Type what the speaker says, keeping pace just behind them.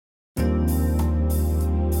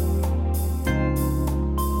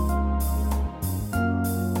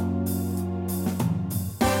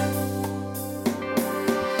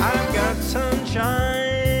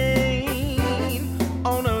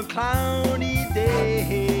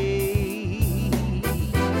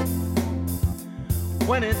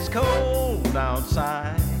when it's cold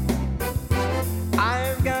outside.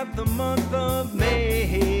 I've got the month of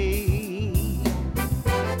May.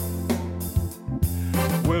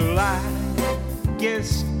 Well, I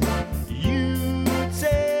guess you'd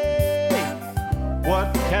say,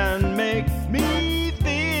 what can make me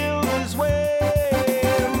feel this way,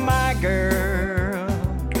 my girl?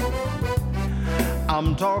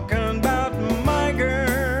 I'm talking about my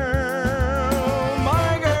girl,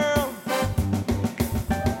 my girl.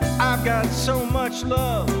 I've got so much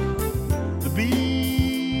love, the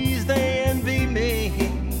bees, they envy me.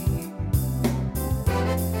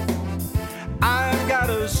 I've got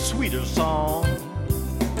a sweeter song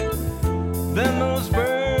than those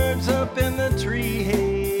birds up in the trees.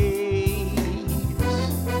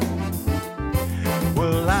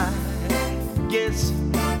 Well, I guess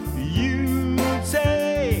you'd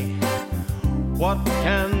say, what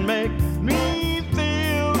can make me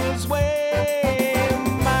feel this way,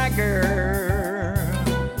 my girl?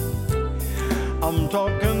 I'm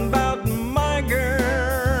talking about my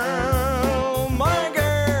girl, my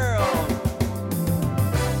girl.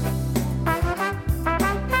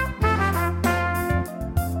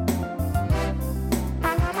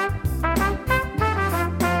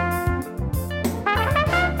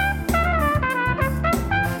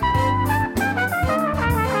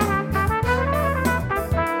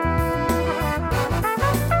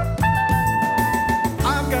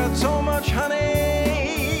 I've got so much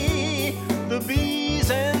honey, the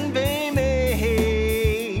bees envy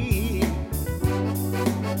me.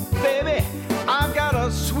 Baby, I've got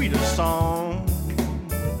a sweeter song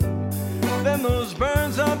than those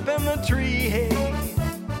birds up in the tree.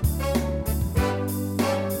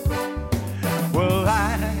 Well,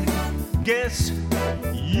 I guess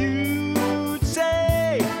you'd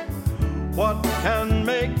say, what can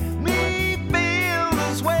make me feel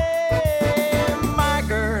this way, my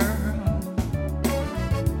girl?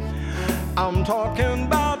 I'm talking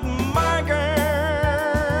about my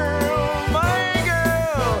girl, my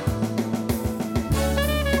girl.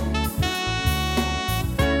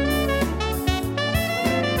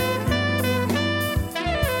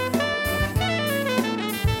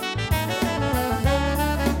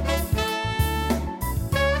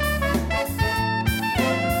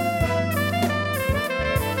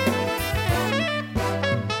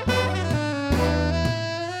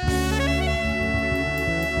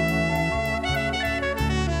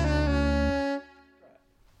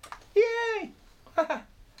 Yay!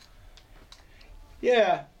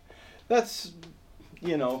 Yeah, that's,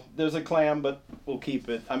 there's a clam, but we'll keep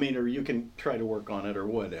it. I mean, or you can try to work on it or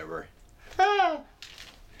whatever.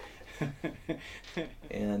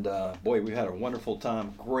 And boy, we've had a wonderful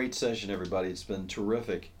time. Great session, everybody. It's been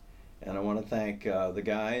terrific. And I want to thank the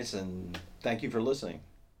guys, and thank you for listening.